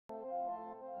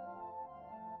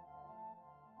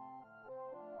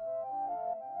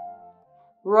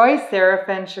Roy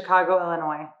Serafin, Chicago,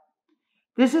 Illinois.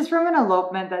 This is from an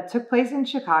elopement that took place in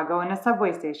Chicago in a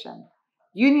subway station,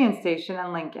 Union Station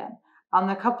and Lincoln, on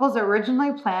the couple's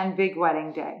originally planned big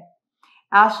wedding day.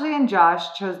 Ashley and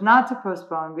Josh chose not to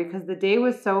postpone because the day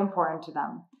was so important to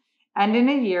them. And in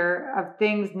a year of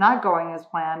things not going as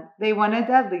planned, they wanted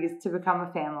at least to become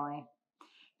a family.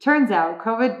 Turns out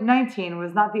COVID-19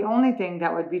 was not the only thing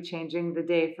that would be changing the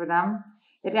day for them.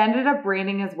 It ended up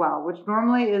raining as well, which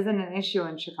normally isn't an issue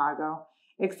in Chicago,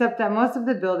 except that most of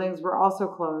the buildings were also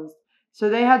closed. So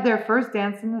they had their first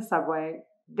dance in the subway,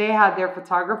 they had their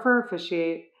photographer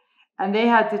officiate, and they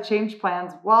had to change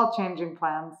plans while changing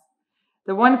plans.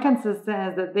 The one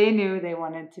consistent is that they knew they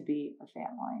wanted to be a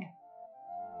family.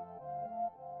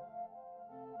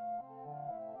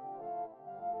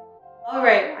 All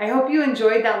right, I hope you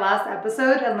enjoyed that last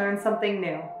episode and learned something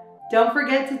new. Don't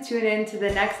forget to tune in to the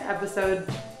next episode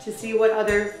to see what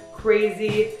other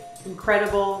crazy,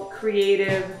 incredible,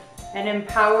 creative, and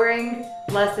empowering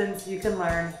lessons you can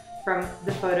learn from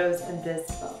the photos in this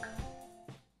book.